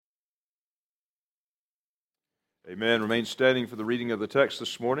Amen. Remain standing for the reading of the text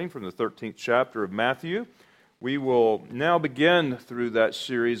this morning from the 13th chapter of Matthew. We will now begin through that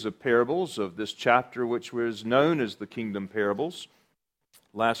series of parables of this chapter, which was known as the Kingdom Parables.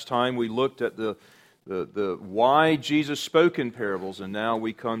 Last time we looked at the why Jesus spoke in parables, and now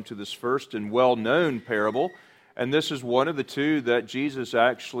we come to this first and well-known parable, and this is one of the two that Jesus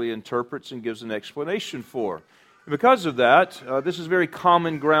actually interprets and gives an explanation for. And because of that, this is very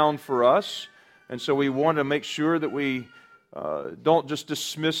common ground for us. And so we want to make sure that we don't just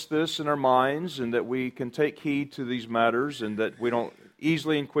dismiss this in our minds and that we can take heed to these matters and that we don't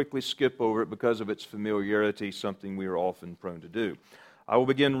easily and quickly skip over it because of its familiarity, something we are often prone to do. I will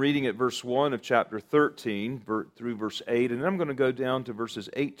begin reading at verse 1 of chapter 13 through verse 8, and then I'm going to go down to verses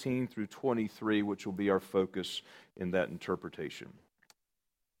 18 through 23, which will be our focus in that interpretation.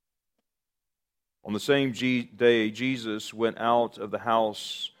 On the same day, Jesus went out of the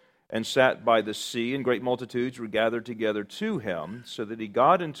house and sat by the sea, and great multitudes were gathered together to him, so that he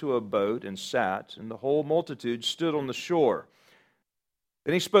got into a boat and sat, and the whole multitude stood on the shore.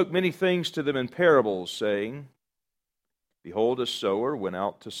 Then he spoke many things to them in parables, saying, Behold, a sower went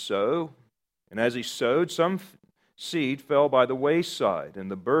out to sow, and as he sowed, some seed fell by the wayside, and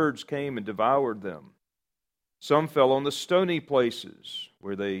the birds came and devoured them. Some fell on the stony places,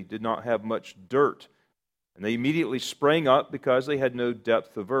 where they did not have much dirt, and they immediately sprang up because they had no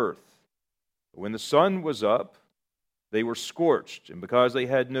depth of earth. But when the sun was up, they were scorched, and because they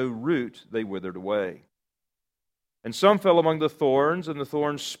had no root, they withered away. And some fell among the thorns, and the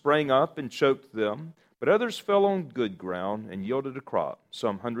thorns sprang up and choked them. But others fell on good ground and yielded a crop,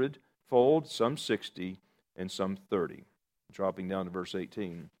 some 100-fold, some 60, and some 30. Dropping down to verse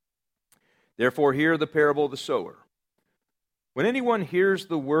 18. Therefore hear the parable of the sower. When anyone hears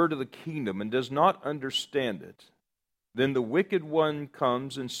the word of the kingdom and does not understand it, then the wicked one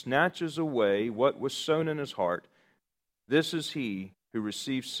comes and snatches away what was sown in his heart. This is he who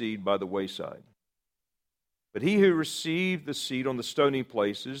receives seed by the wayside. But he who received the seed on the stony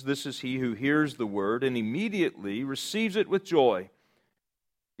places, this is he who hears the word and immediately receives it with joy.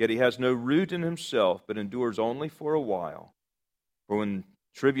 Yet he has no root in himself, but endures only for a while. For when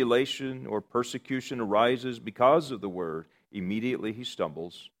tribulation or persecution arises because of the word, immediately he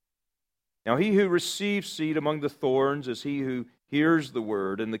stumbles. Now he who receives seed among the thorns is he who hears the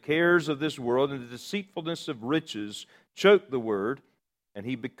word, and the cares of this world and the deceitfulness of riches choke the word, and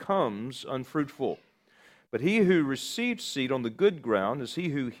he becomes unfruitful. But he who receives seed on the good ground is he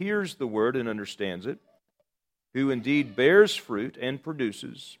who hears the word and understands it, who indeed bears fruit and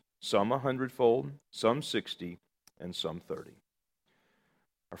produces, some 100-fold, some 60, and some 30.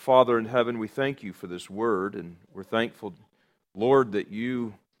 Our Father in heaven, we thank you for this word, and we're thankful, Lord, that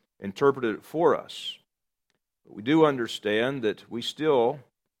you interpreted it for us. But we do understand that we still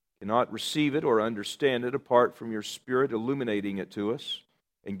cannot receive it or understand it apart from your Spirit illuminating it to us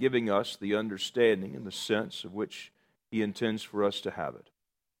and giving us the understanding and the sense of which he intends for us to have it.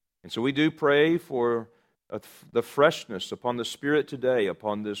 And so we do pray for the freshness upon the Spirit today,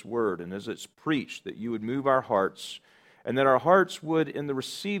 upon this word, and as it's preached, that you would move our hearts, and that our hearts would, in the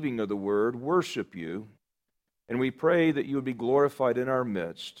receiving of the word, worship you. And we pray that you would be glorified in our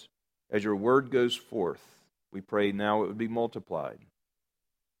midst as your word goes forth. We pray now it would be multiplied.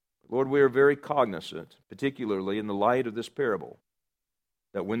 Lord, we are very cognizant, particularly in the light of this parable,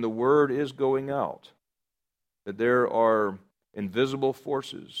 that when the word is going out, that there are invisible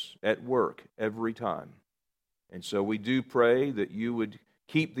forces at work every time. And so we do pray that you would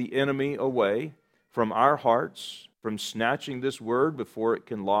keep the enemy away from our hearts, from snatching this word before it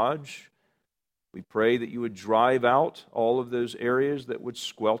can lodge. We pray that you would drive out all of those areas that would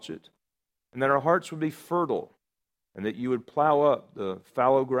squelch it, and that our hearts would be fertile, and that you would plow up the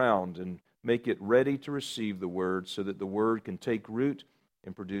fallow ground and make it ready to receive the word so that the word can take root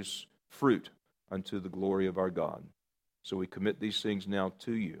and produce fruit unto the glory of our God. So we commit these things now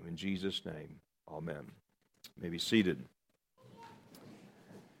to you. In Jesus' name, amen. You may be seated.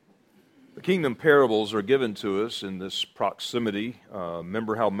 The kingdom parables are given to us in this proximity.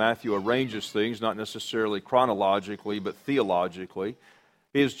 Remember how Matthew arranges things, not necessarily chronologically, but theologically.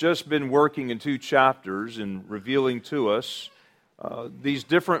 He has just been working in 2 chapters and revealing to us these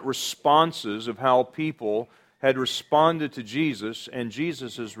different responses of how people had responded to Jesus and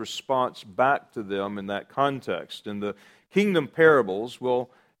Jesus' response back to them in that context. And the kingdom parables will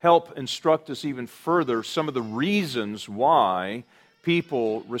help instruct us even further some of the reasons why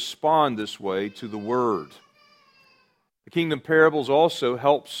people respond this way to the word. The kingdom parables also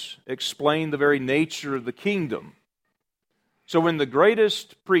helps explain the very nature of the kingdom. So when the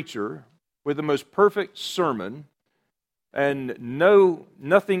greatest preacher with the most perfect sermon and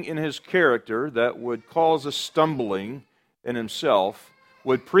nothing in his character that would cause a stumbling in himself,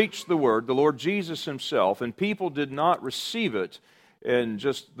 would preach the word, the Lord Jesus himself, and people did not receive it in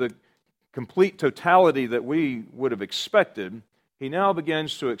just the complete totality that we would have expected, he now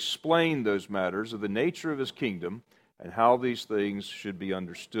begins to explain those matters of the nature of his kingdom and how these things should be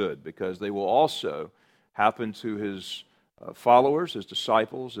understood, because they will also happen to his followers, his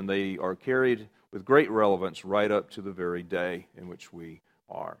disciples, and they are carried with great relevance right up to the very day in which we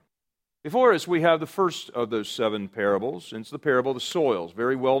are. Before us, we have the first of those 7 parables. It's the parable of the soils,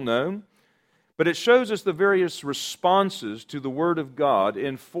 very well known. But it shows us the various responses to the Word of God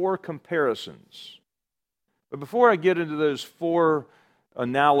in 4 comparisons. But before I get into those 4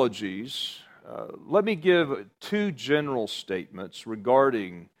 analogies, let me give 2 general statements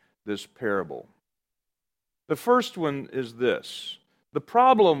regarding this parable. The first one is this: the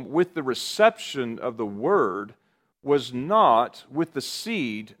problem with the reception of the Word was not with the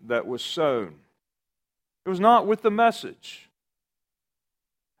seed that was sown. It was not with the message.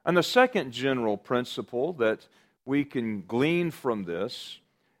 And the second general principle that we can glean from this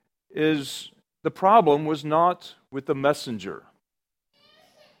is the problem was not with the messenger.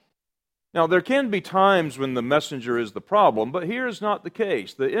 Now, there can be times when the messenger is the problem, but here is not the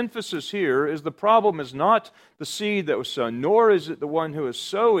case. The emphasis here is the problem is not the seed that was sown, nor is it the one who is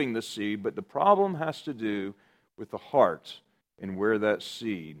sowing the seed, but the problem has to do with the heart and where that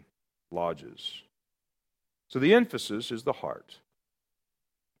seed lodges. So the emphasis is the heart.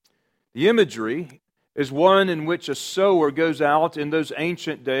 The imagery is one in which a sower goes out in those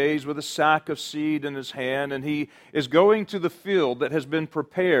ancient days with a sack of seed in his hand, and he is going to the field that has been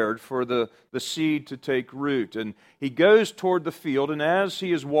prepared for the seed to take root. And he goes toward the field, and as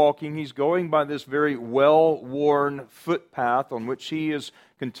he is walking, he's going by this very well-worn footpath on which he is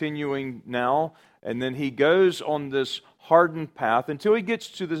continuing now, and then he goes on this hardened path until he gets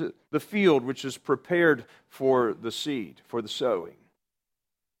to the field which is prepared for the seed, for the sowing.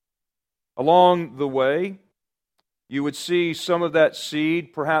 Along the way, you would see some of that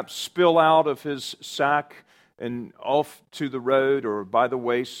seed perhaps spill out of his sack and off to the road or by the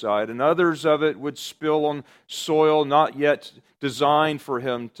wayside, and others of it would spill on soil not yet designed for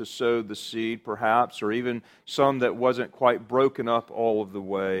him to sow the seed, perhaps, or even some that wasn't quite broken up all of the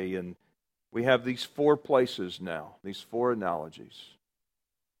way. And we have these 4 places now, these 4 analogies.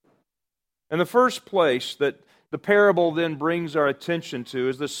 In the first place that the parable then brings our attention to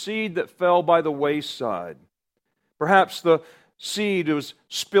is the seed that fell by the wayside. Perhaps the seed was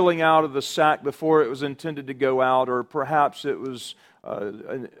spilling out of the sack before it was intended to go out, or perhaps it was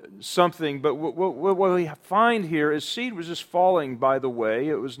something. But what we find here is seed was just falling by the way.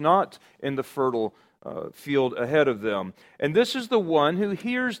 It was not in the fertile field ahead of them. And this is the one who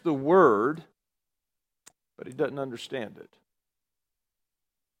hears the word, but he doesn't understand it.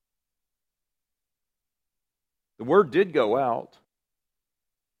 The word did go out.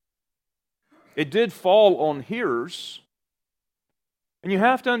 It did fall on hearers. And you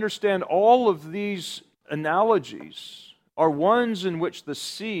have to understand all of these analogies are ones in which the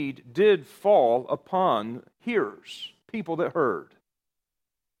seed did fall upon hearers, people that heard.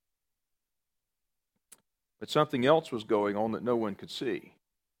 But something else was going on that no one could see.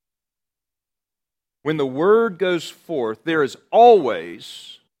 When the word goes forth, there is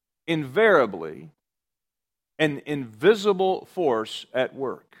always, invariably, an invisible force at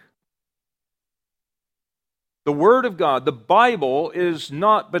work. The Word of God, the Bible, is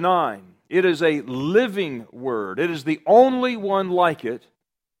not benign. It is a living Word. It is the only one like it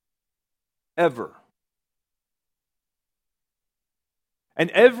ever. And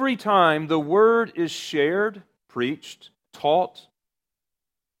every time the Word is shared, preached, taught,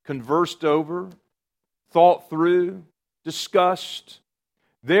 conversed over, thought through, discussed,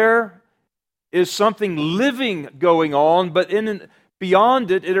 there is something living going on, but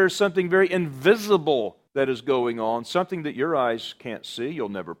beyond it, there is something very invisible that is going on, something that your eyes can't see. You'll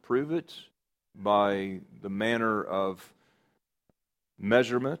never prove it by the manner of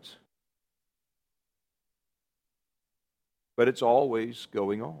measurement, but it's always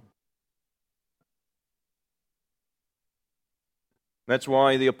going on. That's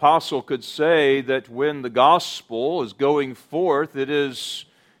why the apostle could say that when the gospel is going forth, it is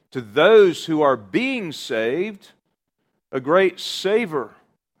to those who are being saved a great savor,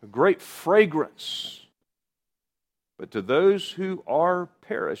 a great fragrance. But to those who are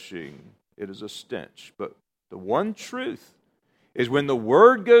perishing, it is a stench. But the one truth is when the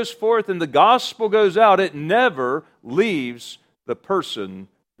word goes forth and the gospel goes out, it never leaves the person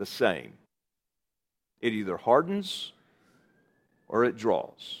the same. It either hardens or it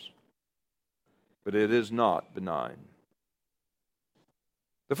draws. But it is not benign.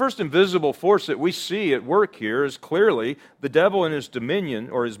 The first invisible force that we see at work here is clearly the devil and his dominion,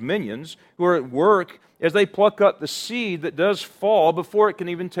 or his minions, who are at work as they pluck up the seed that does fall before it can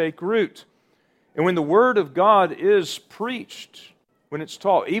even take root. And when the Word of God is preached, when it's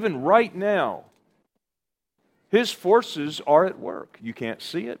taught, even right now, his forces are at work. You can't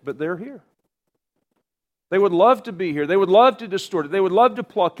see it, but they're here. They would love to be here. They would love to distort it. They would love to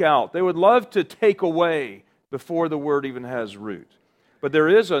pluck out. They would love to take away before the Word even has root. But there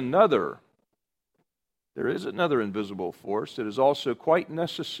is another invisible force that is also quite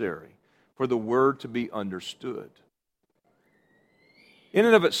necessary for the Word to be understood. In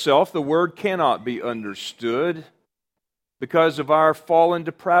and of itself, the Word cannot be understood because of our fallen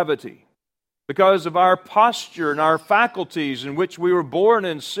depravity, because of our posture and our faculties in which we were born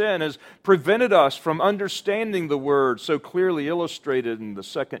in sin has prevented us from understanding the Word so clearly illustrated in the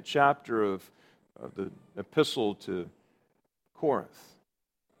second chapter of the epistle to Corinth.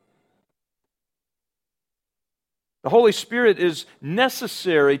 The Holy Spirit is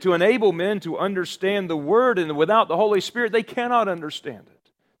necessary to enable men to understand the Word, and without the Holy Spirit, they cannot understand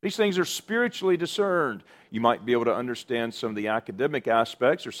it. These things are spiritually discerned. You might be able to understand some of the academic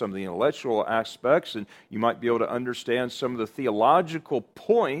aspects or some of the intellectual aspects, and you might be able to understand some of the theological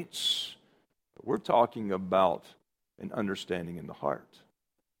points, but we're talking about an understanding in the heart.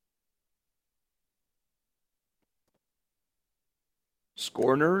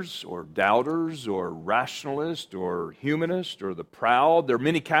 Scorners or doubters or rationalists or humanists or the proud. There are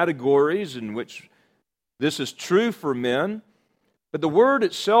many categories in which this is true for men. But the Word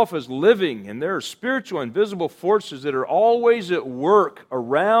itself is living, and there are spiritual and visible forces that are always at work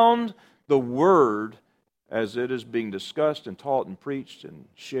around the Word as it is being discussed and taught and preached and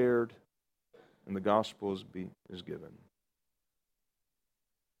shared, and the gospel is given.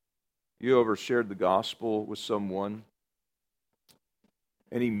 You ever shared the gospel with someone,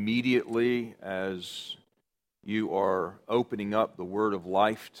 and immediately as you are opening up the word of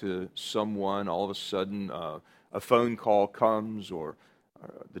life to someone, all of a sudden a phone call comes, or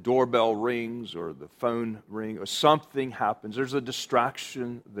the doorbell rings, or the phone rings, or something happens. There's a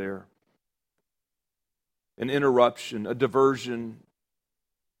distraction there, an interruption, a diversion.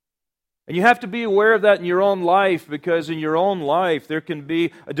 And you have to be aware of that in your own life, because in your own life there can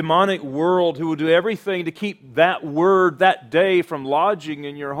be a demonic world who will do everything to keep that word that day from lodging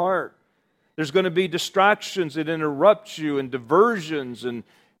in your heart. There's going to be distractions that interrupt you, and diversions and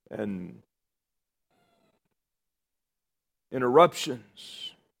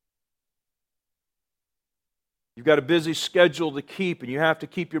interruptions. You've got a busy schedule to keep, and you have to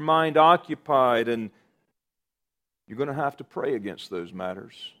keep your mind occupied, and you're going to have to pray against those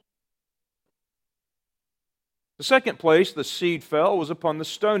matters. The second place the seed fell was upon the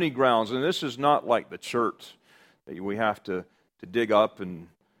stony grounds, and this is not like the church that we have to dig up and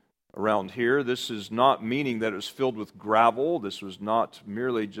around here. This is not meaning that it was filled with gravel. This was not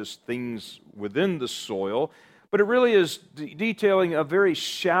merely just things within the soil, but it really is detailing a very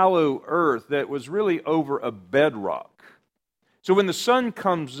shallow earth that was really over a bedrock. So when the sun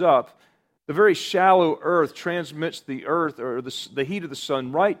comes up, the very shallow earth transmits the earth, or the heat of the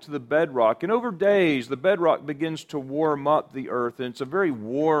sun, right to the bedrock. And over days, the bedrock begins to warm up the earth, and it's a very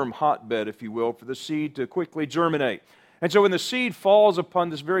warm hotbed, if you will, for the seed to quickly germinate. And so when the seed falls upon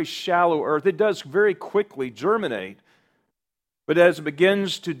this very shallow earth, it does very quickly germinate. But as it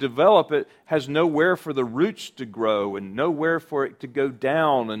begins to develop, it has nowhere for the roots to grow and nowhere for it to go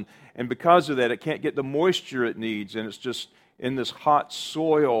down. And because of that, it can't get the moisture it needs, and it's just in this hot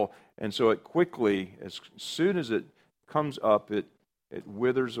soil. And so it quickly, as soon as it comes up, it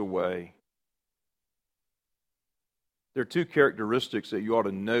withers away. There are two characteristics that you ought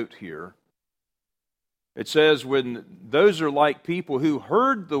to note here. It says, when those are like people who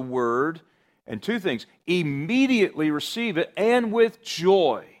heard the word, and two things, immediately receive it, and with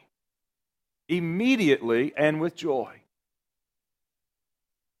joy. Immediately and with joy.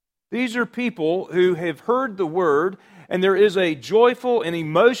 These are people who have heard the word, and there is a joyful and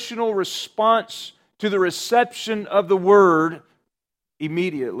emotional response to the reception of the word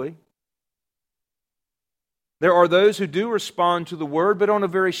immediately. There are those who do respond to the word, but on a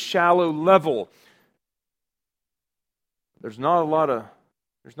very shallow level. There's not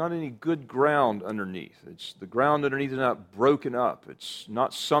any good ground underneath. The ground underneath is not broken up. It's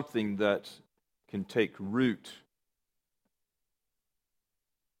not something that can take root.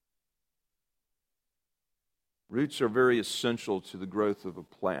 Roots are very essential to the growth of a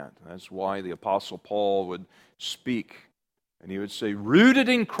plant. That's why the Apostle Paul would speak, and he would say, rooted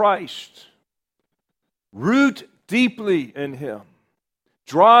in Christ, root deeply in Him.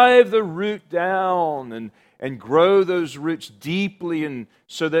 Drive the root down, and grow those roots deeply, and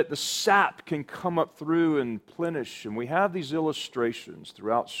so that the sap can come up through and plenish. And we have these illustrations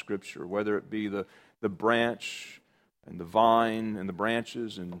throughout Scripture, whether it be the branch and the vine and the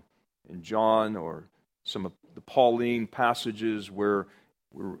branches in John, or some of the Pauline passages where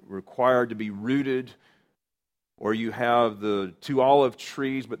we're required to be rooted, or you have the 2 olive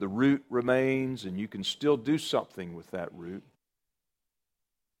trees, but the root remains, and you can still do something with that root.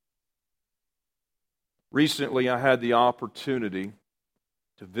 Recently, I had the opportunity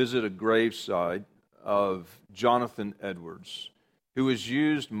to visit a graveside of Jonathan Edwards, who was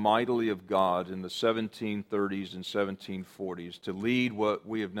used mightily of God in the 1730s and 1740s to lead what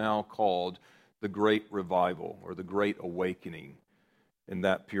we have now called the Great Revival, or the Great Awakening, in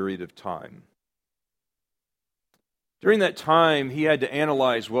that period of time. During that time, he had to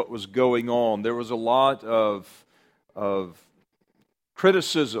analyze what was going on. There was a lot of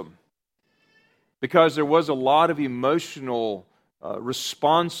criticism, because there was a lot of emotional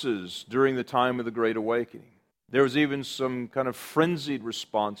responses during the time of the Great Awakening. There was even some kind of frenzied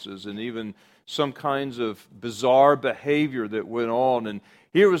responses, and even some kinds of bizarre behavior that went on. And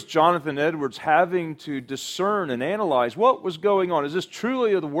here was Jonathan Edwards having to discern and analyze what was going on. Is this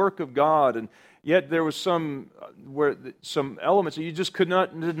truly the work of God? And yet there was some elements that you just could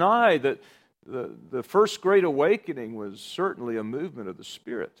not deny, that the first Great Awakening was certainly a movement of the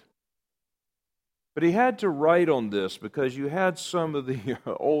Spirit. But he had to write on this because you had some of the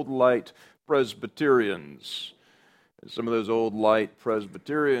old light Presbyterians. Some of those old light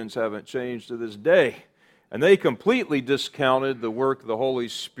Presbyterians haven't changed to this day. And they completely discounted the work of the Holy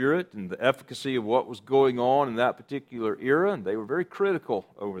Spirit and the efficacy of what was going on in that particular era, and they were very critical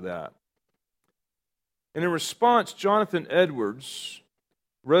over that. And in response, Jonathan Edwards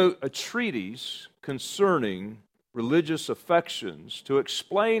wrote a treatise concerning religious affections to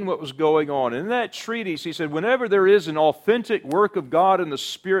explain what was going on. And in that treatise, he said, whenever there is an authentic work of God and the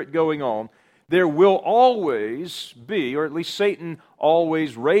Spirit going on, there will always be, or at least Satan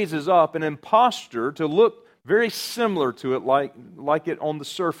always raises up, an impostor to look very similar to it, like it on the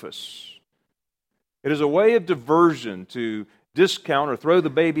surface. It is a way of diversion to discount or throw the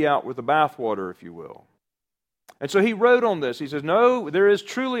baby out with the bathwater, if you will. And so he wrote on this. He says, no, there is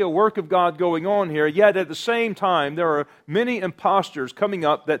truly a work of God going on here, yet at the same time, there are many impostors coming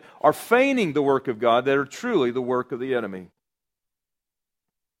up that are feigning the work of God, that are truly the work of the enemy.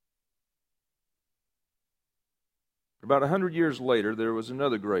 About 100 years later, there was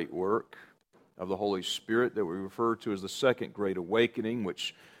another great work of the Holy Spirit that we refer to as the Second Great Awakening,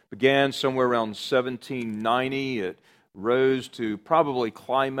 which began somewhere around 1790. It rose to probably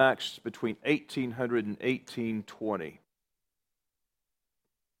climax between 1800 and 1820.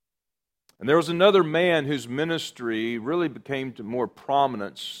 And there was another man whose ministry really became to more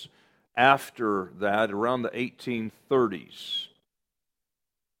prominence after that, around the 1830s,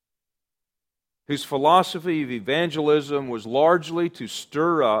 whose philosophy of evangelism was largely to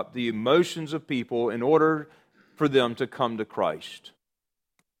stir up the emotions of people in order for them to come to Christ.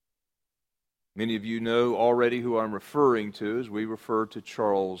 Many of you know already who I'm referring to as we refer to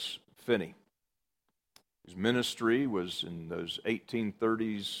Charles Finney. His ministry was in those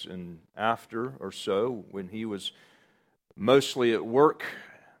 1830s and after or so, when he was mostly at work.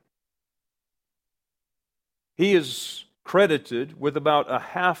 He is credited with about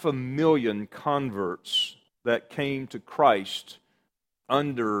 500,000 converts that came to Christ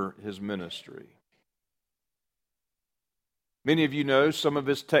under his ministry. Many of you know some of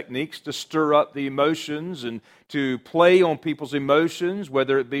his techniques to stir up the emotions and to play on people's emotions,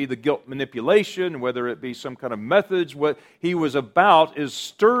 whether it be the guilt manipulation, whether it be some kind of methods. What he was about is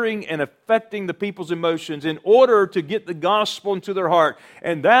stirring and affecting the people's emotions in order to get the gospel into their heart.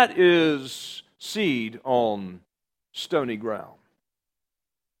 And that is seed on stony ground.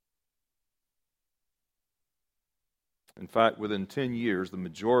 In fact, within 10 years,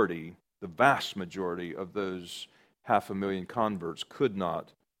 the vast majority of those 500,000 converts could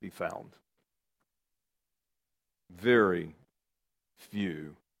not be found. Very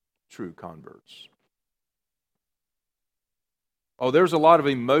few true converts. Oh, there's a lot of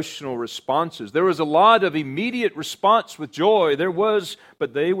emotional responses. There was a lot of immediate response with joy. There was,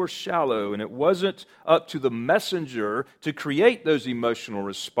 but they were shallow, and it wasn't up to the messenger to create those emotional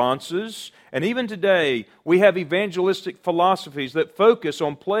responses. And even today, we have evangelistic philosophies that focus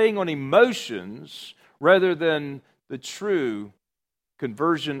on playing on emotions rather than the true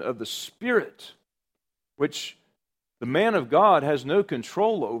conversion of the Spirit, which the man of God has no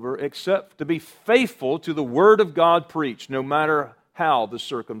control over except to be faithful to the Word of God preached, no matter how the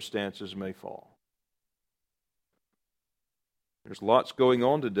circumstances may fall. There's lots going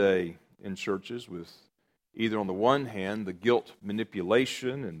on today in churches with Either on the one hand, the guilt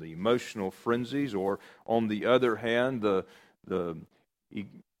manipulation and the emotional frenzies, or on the other hand, the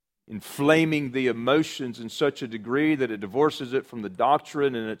inflaming the emotions in such a degree that it divorces it from the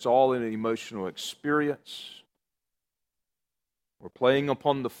doctrine and it's all in an emotional experience. We're playing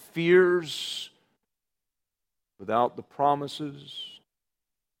upon the fears without the promises.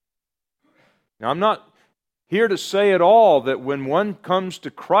 Now, I'm not here to say at all that when one comes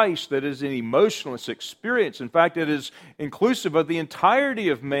to Christ that is an emotionless experience. In fact, it is inclusive of the entirety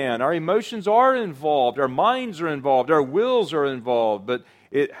of man. Our emotions are involved, our minds are involved, our wills are involved, but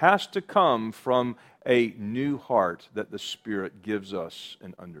it has to come from a new heart that the Spirit gives us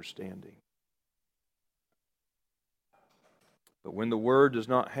an understanding. But when the Word does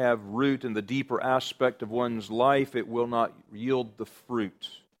not have root in the deeper aspect of one's life, it will not yield the fruit.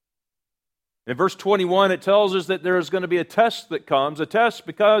 In verse 21, it tells us that there is going to be a test that comes, a test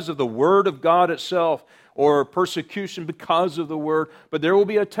because of the Word of God itself, or persecution because of the Word. But there will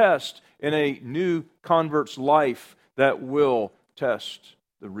be a test in a new convert's life that will test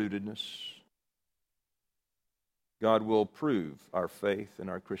the rootedness. God will prove our faith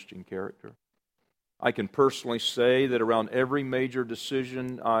and our Christian character. I can personally say that around every major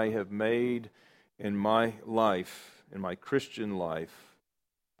decision I have made in my life, in my Christian life,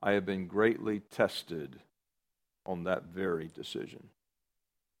 I have been greatly tested on that very decision.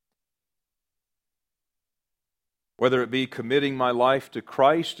 Whether it be committing my life to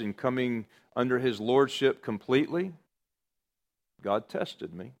Christ and coming under His Lordship completely, God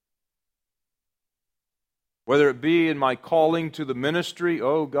tested me. Whether it be in my calling to the ministry,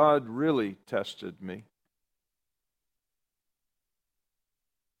 God really tested me.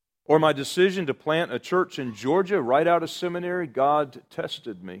 Or my decision to plant a church in Georgia right out of seminary, God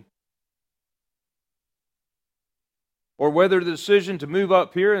tested me. Or whether the decision to move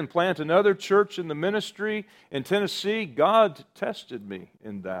up here and plant another church in the ministry in Tennessee, God tested me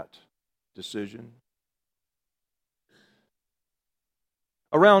in that decision.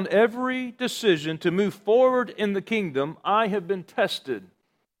 Around every decision to move forward in the kingdom, I have been tested.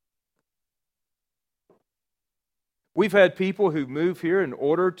 We've had people who move here in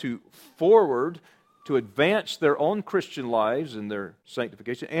order to forward, to advance their own Christian lives and their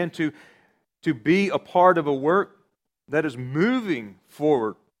sanctification, and to be a part of a work that is moving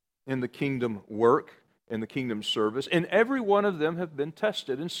forward in the kingdom work, in the kingdom service, and every one of them have been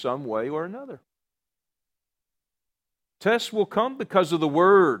tested in some way or another. Tests will come because of the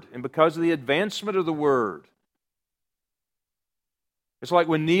Word and because of the advancement of the Word. It's like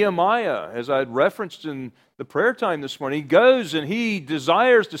when Nehemiah, as I had referenced in the prayer time this morning, he goes and he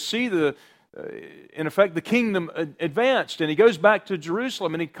desires to see in effect, the kingdom advanced. And he goes back to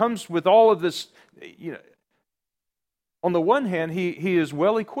Jerusalem and he comes with all of this, on the one hand, he is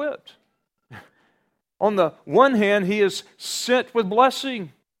well equipped. On the one hand, he is sent with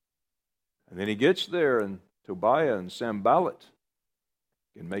blessing. And then he gets there and Tobiah and Sanballat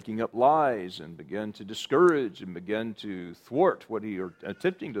begin making up lies and begin to discourage and begin to thwart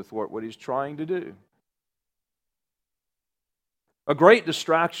attempting to thwart what he's trying to do. A great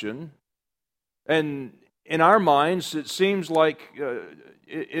distraction, and in our minds it seems like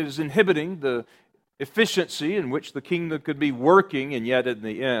it is inhibiting the efficiency in which the kingdom could be working, and yet in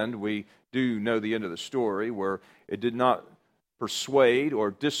the end we do know the end of the story where it did not persuade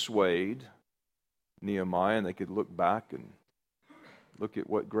or dissuade Nehemiah, and they could look back and look at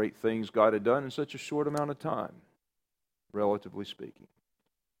what great things God had done in such a short amount of time, relatively speaking.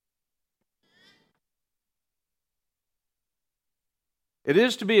 It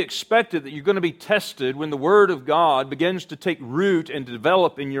is to be expected that you're going to be tested when the Word of God begins to take root and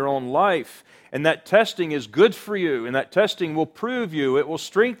develop in your own life. And that testing is good for you, and that testing will prove you, it will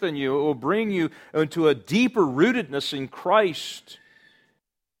strengthen you, it will bring you into a deeper rootedness in Christ.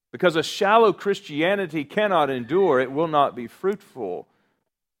 Because a shallow Christianity cannot endure, it will not be fruitful.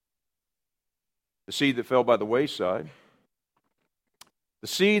 The seed that fell by the wayside, the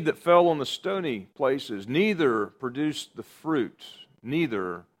seed that fell on the stony places, neither produced the fruit,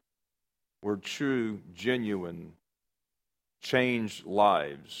 neither were true, genuine, changed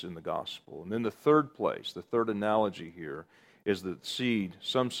lives in the gospel. And then the third place, the third analogy here, is that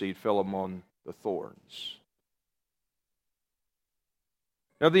some seed fell among the thorns.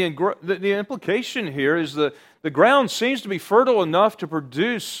 Now, the implication here is the ground seems to be fertile enough to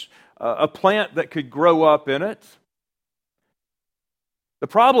produce a plant that could grow up in it. The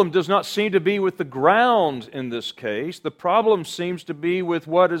problem does not seem to be with the ground in this case. The problem seems to be with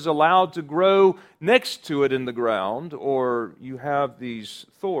what is allowed to grow next to it in the ground, or you have these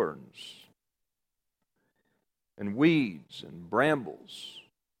thorns and weeds and brambles.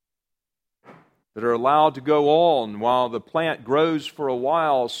 that are allowed to go on while the plant grows for a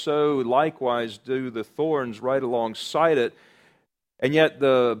while, so likewise do the thorns right alongside it. And yet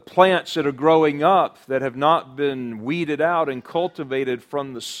the plants that are growing up that have not been weeded out and cultivated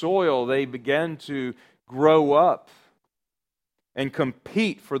from the soil, they begin to grow up and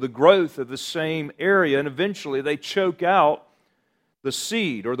compete for the growth of the same area, and eventually they choke out the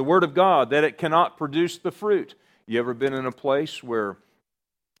seed or the Word of God, that it cannot produce the fruit. You ever been in a place where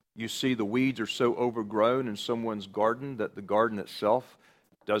you see the weeds are so overgrown in someone's garden that the garden itself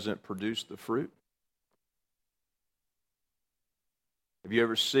doesn't produce the fruit? Have you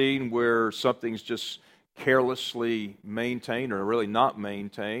ever seen where something's just carelessly maintained or really not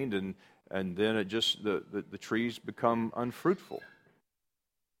maintained, and then it just the trees become unfruitful?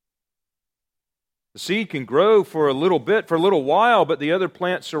 The seed can grow for a little bit, for a little while, but the other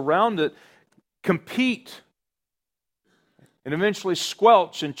plants around it compete and eventually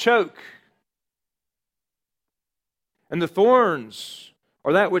squelch and choke. And the thorns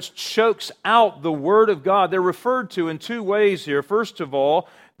are that which chokes out the Word of God. They're referred to in two ways here. First of all,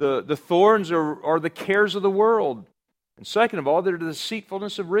 the thorns are the cares of the world. And second of all, they're the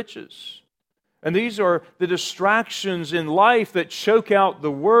deceitfulness of riches. And these are the distractions in life that choke out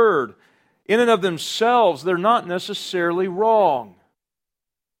the Word. In and of themselves, they're not necessarily wrong.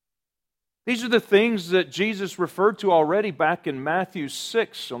 These are the things that Jesus referred to already back in Matthew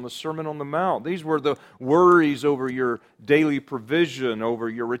 6 on the Sermon on the Mount. These were the worries over your daily provision, over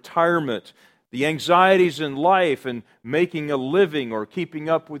your retirement, the anxieties in life and making a living or keeping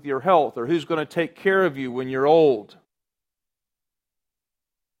up with your health, or who's going to take care of you when you're old.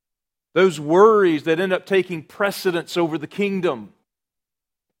 Those worries that end up taking precedence over the kingdom.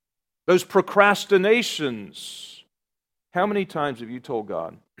 Those procrastinations. How many times have you told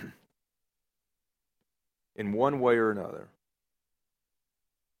God, in one way or another,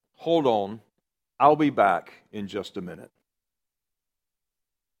 hold on, I'll be back in just a minute?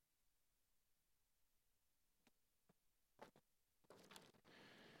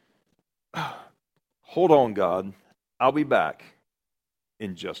 Hold on, God, I'll be back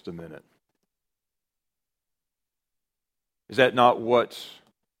in just a minute. Is that not what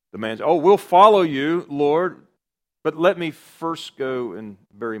the man said? Oh, we'll follow you, Lord, but let me first go and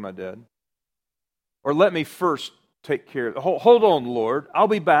bury my dead. Or let me first take care of it. Hold on, Lord, I'll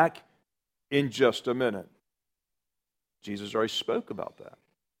be back in just a minute. Jesus already spoke about that.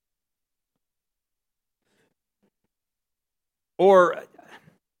 Or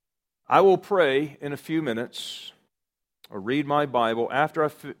I will pray in a few minutes or read my Bible after I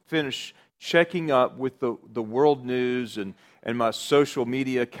finish checking up with the world news and my social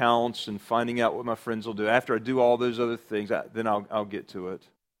media accounts and finding out what my friends will do. After I do all those other things, then I'll get to it.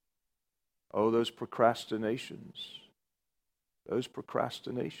 Oh, those procrastinations. Those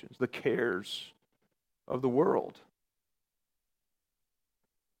procrastinations. The cares of the world.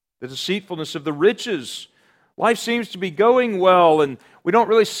 The deceitfulness of the riches. Life seems to be going well, and we don't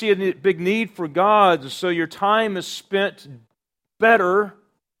really see a big need for God, so your time is spent better,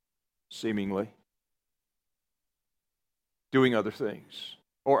 seemingly, doing other things.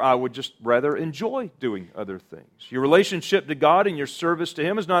 Or I would just rather enjoy doing other things. Your relationship to God and your service to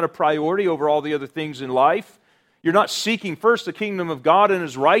Him is not a priority over all the other things in life. You're not seeking first the kingdom of God and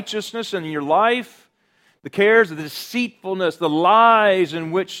His righteousness in your life. The cares, the deceitfulness, the lies in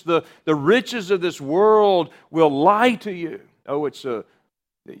which the riches of this world will lie to you. Oh,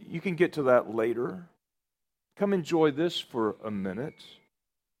 you can get to that later. Come enjoy this for a minute.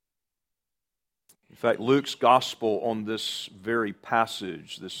 In fact, Luke's gospel on this very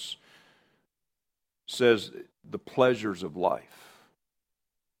passage, this says the pleasures of life.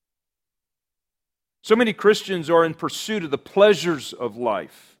 So many Christians are in pursuit of the pleasures of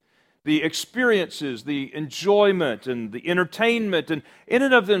life, the experiences, the enjoyment, and the entertainment, and in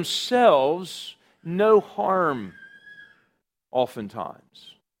and of themselves, no harm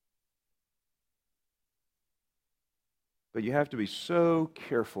oftentimes. But you have to be so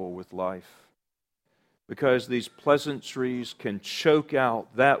careful with life, because these pleasantries can choke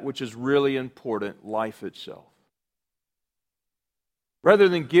out that which is really important, life itself. Rather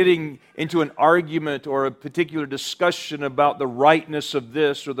than getting into an argument or a particular discussion about the rightness of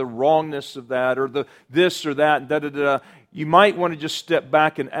this or the wrongness of that or the this or that, you might want to just step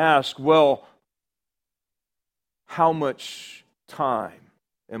back and ask, well, how much time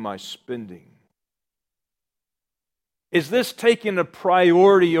am I spending? Is this taking a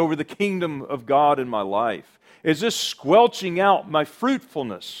priority over the kingdom of God in my life? Is this squelching out my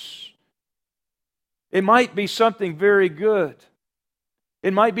fruitfulness? It might be something very good.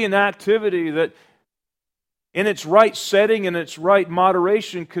 It might be an activity that in its right setting and its right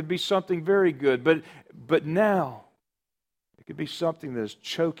moderation could be something very good. But now, it could be something that is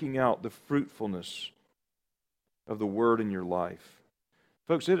choking out the fruitfulness of the Word in your life.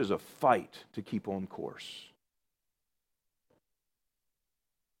 Folks, it is a fight to keep on course.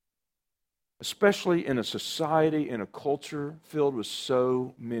 Especially in a society, in a culture filled with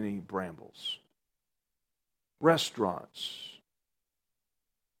so many brambles. Restaurants,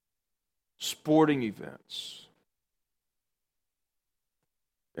 sporting events.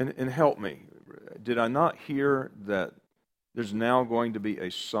 And help me, did I not hear that there's now going to be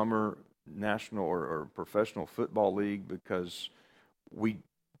a summer national or professional football league because we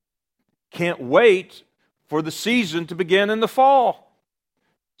can't wait for the season to begin in the fall?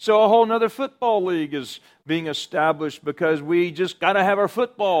 So a whole nother football league is being established because we just got to have our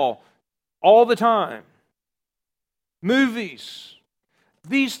football all the time. Movies.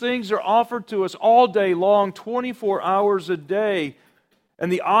 These things are offered to us all day long, 24 hours a day.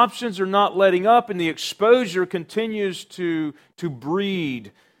 And the options are not letting up, and the exposure continues to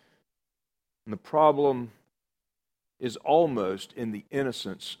breed. And the problem is almost in the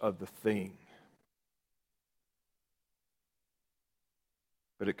innocence of the thing.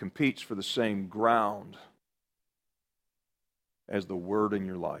 But it competes for the same ground as the Word in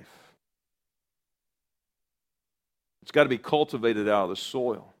your life. It's got to be cultivated out of the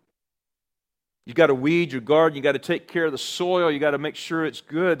soil. You've got to weed your garden. You've got to take care of the soil. You've got to make sure it's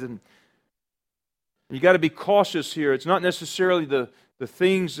good. And you've got to be cautious here. It's not necessarily the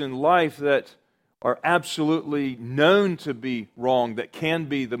things in life that are absolutely known to be wrong that can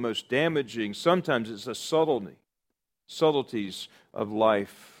be the most damaging. Sometimes it's the subtleties of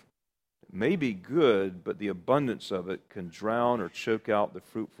life. It may be good, but the abundance of it can drown or choke out the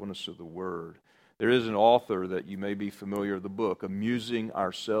fruitfulness of the Word. There is an author that you may be familiar with the book, Amusing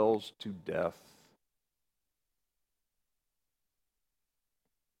Ourselves to Death.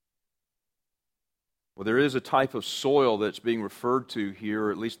 Well, there is a type of soil that's being referred to here,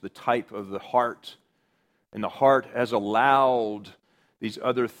 or at least the type of the heart. And the heart has allowed these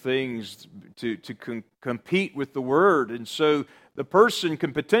other things to compete with the Word. And so the person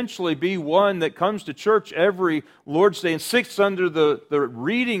can potentially be one that comes to church every Lord's Day and sits under the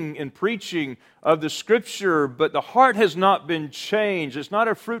reading and preaching of the Scripture, but the heart has not been changed. It's not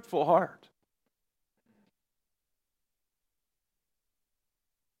a fruitful heart.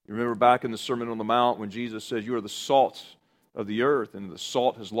 You remember back in the Sermon on the Mount when Jesus says, "You are the salt of the earth, and the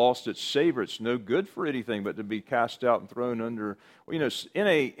salt has lost its savor. It's no good for anything but to be cast out and thrown under," well,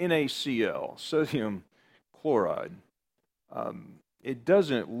 NaCl, sodium chloride. It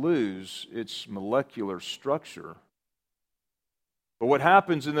doesn't lose its molecular structure. But what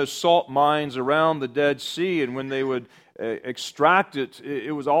happens in those salt mines around the Dead Sea, and when they would extract it,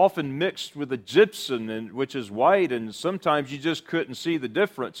 it was often mixed with a gypsum, which is white, and sometimes you just couldn't see the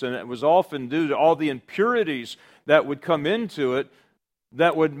difference. And it was often due to all the impurities that would come into it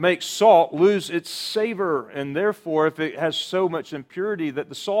that would make salt lose its savor. And therefore, if it has so much impurity that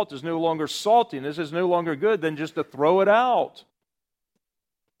the salt is no longer salty and this is no longer good, then just to throw it out.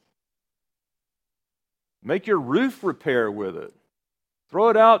 Make your roof repair with it. Throw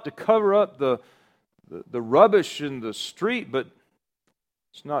it out to cover up the rubbish in the street, but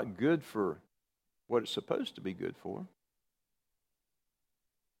it's not good for what it's supposed to be good for.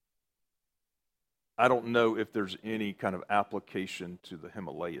 I don't know if there's any kind of application to the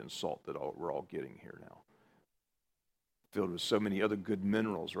Himalayan salt that we're all getting here now. Filled with so many other good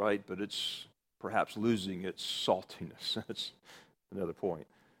minerals, right? But it's perhaps losing its saltiness. That's another point.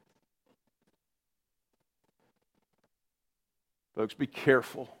 Folks, be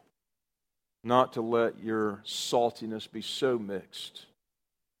careful not to let your saltiness be so mixed.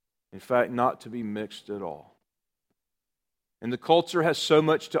 In fact, not to be mixed at all. And the culture has so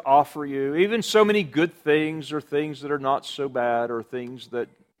much to offer you, even so many good things or things that are not so bad or things that,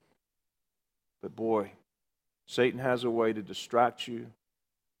 but boy, Satan has a way to distract you,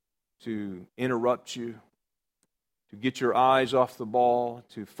 to interrupt you, to get your eyes off the ball,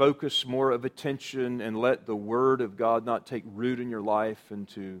 to focus more of attention and let the Word of God not take root in your life and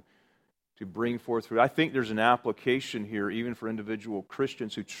to bring forth fruit. I think there's an application here even for individual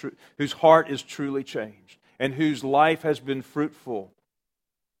Christians whose heart is truly changed and whose life has been fruitful.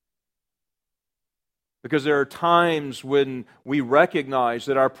 Because there are times when we recognize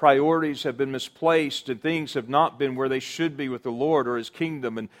that our priorities have been misplaced and things have not been where they should be with the Lord or His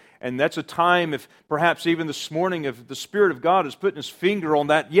kingdom. And that's a time, if perhaps even this morning, if the Spirit of God is putting His finger on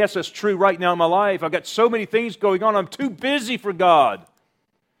that, yes, that's true right now in my life. I've got so many things going on. I'm too busy for God.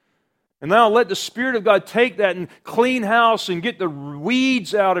 And now let the Spirit of God take that and clean house and get the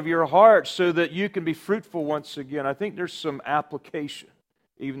weeds out of your heart so that you can be fruitful once again. I think there's some application,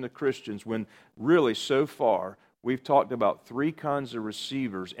 even to Christians, when really so far we've talked about three kinds of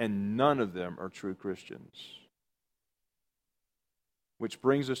receivers and none of them are true Christians. Which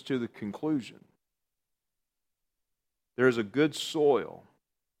brings us to the conclusion. There is a good soil,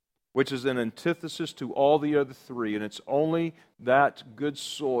 which is an antithesis to all the other three, and it's only that good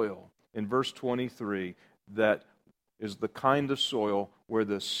soil in verse 23 that is the kind of soil where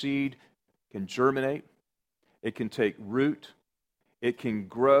the seed can germinate, it can take root, it can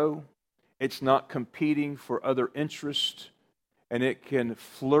grow, it's not competing for other interests, and it can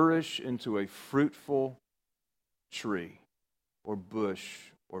flourish into a fruitful tree or bush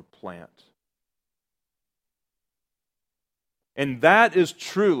or plant. And that is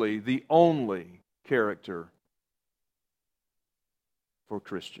truly the only character for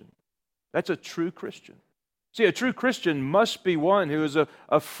Christian. That's a true Christian. See, a true Christian must be one who is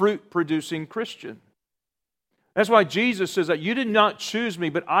a fruit-producing Christian. That's why Jesus says that you did not choose me,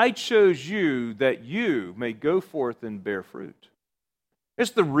 but I chose you that you may go forth and bear fruit.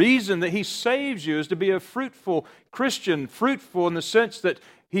 It's the reason that He saves you is to be a fruitful Christian, fruitful in the sense that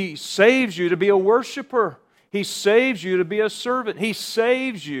He saves you to be a worshiper. He saves you to be a servant. He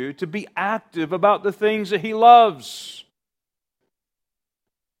saves you to be active about the things that He loves.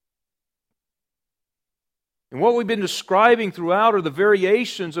 And what we've been describing throughout are the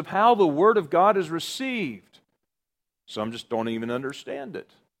variations of how the Word of God is received. Some just don't even understand it,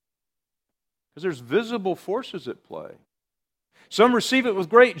 because there's visible forces at play. Some receive it with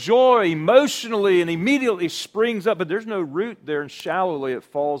great joy, emotionally, and immediately springs up, but there's no root there, and shallowly it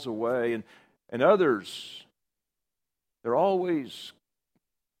falls away. And others, they're always,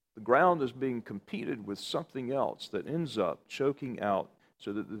 the ground is being competed with something else that ends up choking out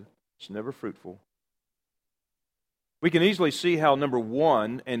so that it's never fruitful. We can easily see how number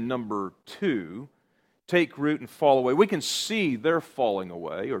 1 and number 2 take root and fall away. We can see their falling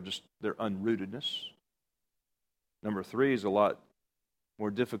away or just their unrootedness. Number 3 is a lot more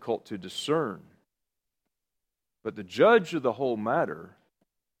difficult to discern. But the judge of the whole matter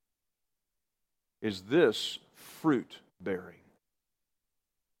is this fruit bearing.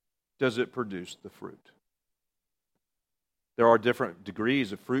 Does it produce the fruit? There are different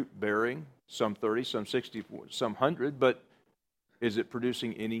degrees of fruit bearing, some 30, some 60, some 100, but is it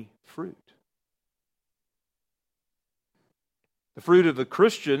producing any fruit? The fruit of the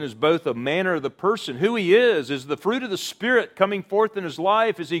Christian is both a manner of the person, who he is the fruit of the Spirit coming forth in his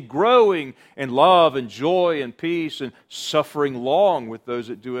life? Is he growing in love and joy and peace and suffering long with those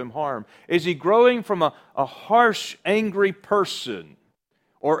that do him harm? Is he growing from a harsh, angry person,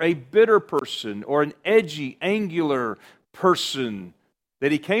 or a bitter person, or an edgy, angular person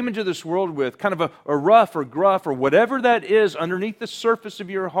that he came into this world with, kind of a rough or gruff or whatever that is underneath the surface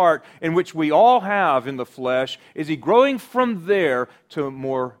of your heart, in which we all have in the flesh? Is he growing from there to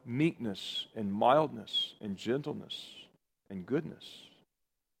more meekness and mildness and gentleness and goodness?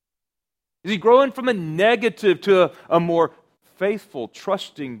 Is he growing from a negative to a more faithful,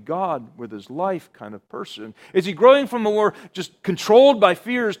 trusting God with his life kind of person? Is he growing from a more just controlled by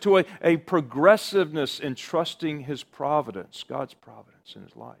fears to a progressiveness in trusting his providence, God's providence in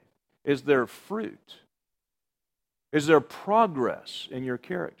his life? Is there fruit? Is there progress in your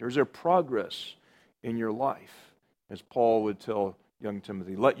character? Is there progress in your life? As Paul would tell young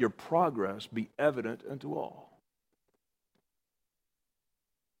Timothy, let your progress be evident unto all.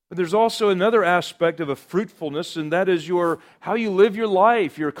 But there's also another aspect of a fruitfulness, and that is how you live your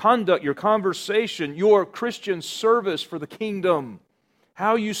life, your conduct, your conversation, your Christian service for the kingdom,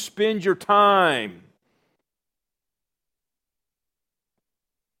 how you spend your time.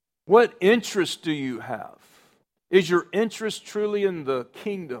 What interest do you have? Is your interest truly in the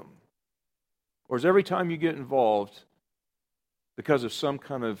kingdom? Or is every time you get involved because of some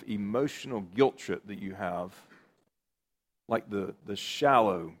kind of emotional guilt trip that you have, like the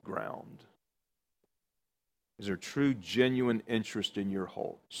shallow ground? Is there true, genuine interest in your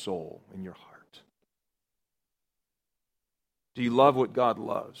whole soul, in your heart? Do you love what God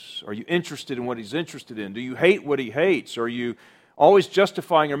loves? Are you interested in what He's interested in? Do you hate what He hates? Are you always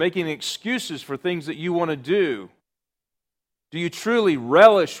justifying or making excuses for things that you want to do? Do you truly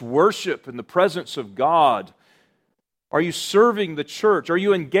relish worship in the presence of God? Are you serving the church? Are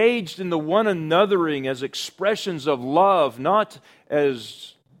you engaged in the one anothering as expressions of love, not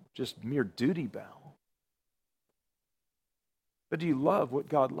as just mere duty bound? But do you love what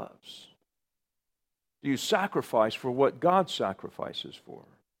God loves? Do you sacrifice for what God sacrifices for?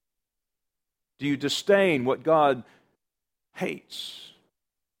 Do you disdain what God hates?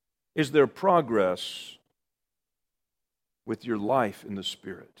 Is there progress with your life in the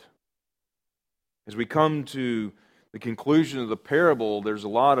Spirit? As we come to the conclusion of the parable, there's a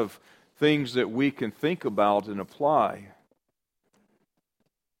lot of things that we can think about and apply.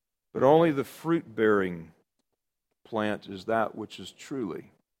 But only the fruit-bearing plant is that which is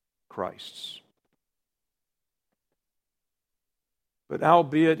truly Christ's. But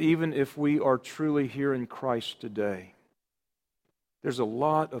albeit, even if we are truly here in Christ today, there's a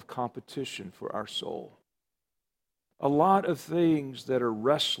lot of competition for our soul. A lot of things that are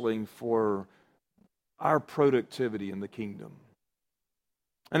wrestling for our productivity in the kingdom.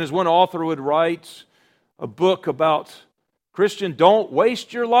 And as one author would write a book about, Christian, don't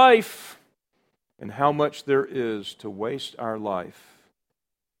waste your life, and how much there is to waste our life.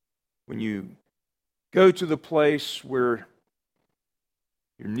 When you go to the place where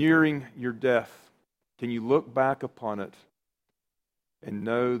you're nearing your death, can you look back upon it and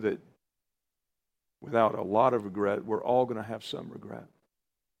know that without a lot of regret, we're all going to have some regret,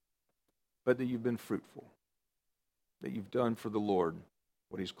 but that you've been fruitful, that you've done for the Lord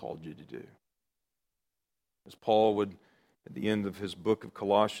what He's called you to do. As Paul would, at the end of his book of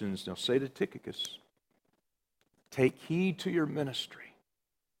Colossians, now say to Tychicus, take heed to your ministry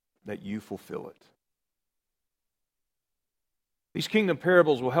that you fulfill it. These kingdom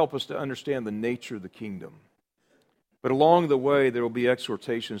parables will help us to understand the nature of the kingdom. But along the way, there will be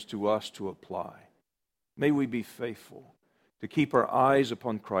exhortations to us to apply. May we be faithful to keep our eyes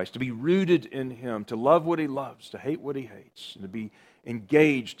upon Christ, to be rooted in Him, to love what He loves, to hate what He hates, and to be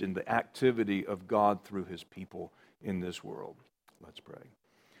engaged in the activity of God through His people in this world. Let's pray.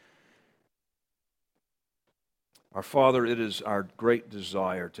 Our Father, it is our great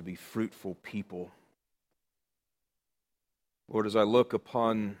desire to be fruitful people. Lord, as I look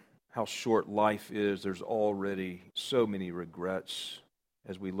upon how short life is, there's already so many regrets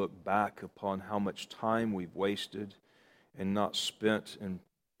as we look back upon how much time we've wasted and not spent in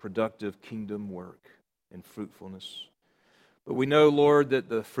productive kingdom work and fruitfulness. But we know, Lord, that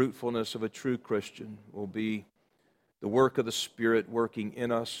the fruitfulness of a true Christian will be the work of the Spirit working in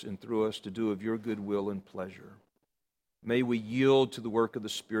us and through us to do of your good will and pleasure. May we yield to the work of the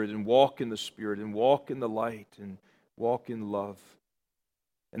Spirit and walk in the Spirit and walk in the light and walk in love.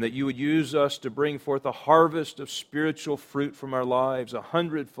 And that you would use us to bring forth a harvest of spiritual fruit from our lives,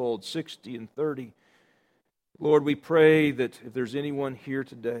 100-fold, 60 and 30. Lord, we pray that if there's anyone here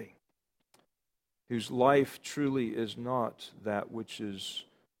today whose life truly is not that which is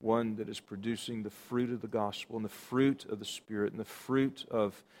one that is producing the fruit of the gospel and the fruit of the Spirit and the fruit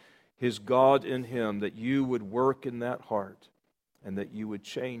of His God in him, that you would work in that heart and that you would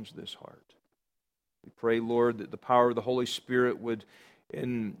change this heart. We pray, Lord, that the power of the Holy Spirit would,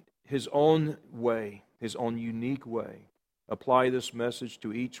 in His own way, His own unique way, apply this message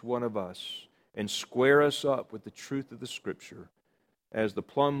to each one of us and square us up with the truth of the Scripture. As the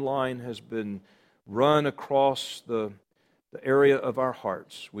plumb line has been run across the area of our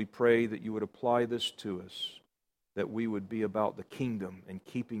hearts, we pray that you would apply this to us, that we would be about the kingdom and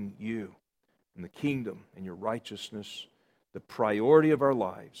keeping you and the kingdom and your righteousness the priority of our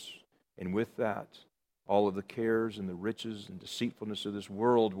lives. And with that, all of the cares and the riches and deceitfulness of this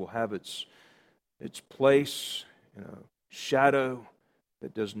world will have its place in a shadow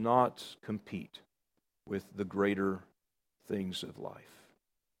that does not compete with the greater things of life.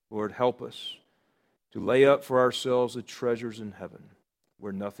 Lord, help us to lay up for ourselves the treasures in heaven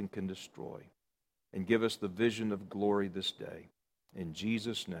where nothing can destroy, and give us the vision of glory this day. In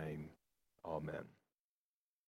Jesus' name, amen.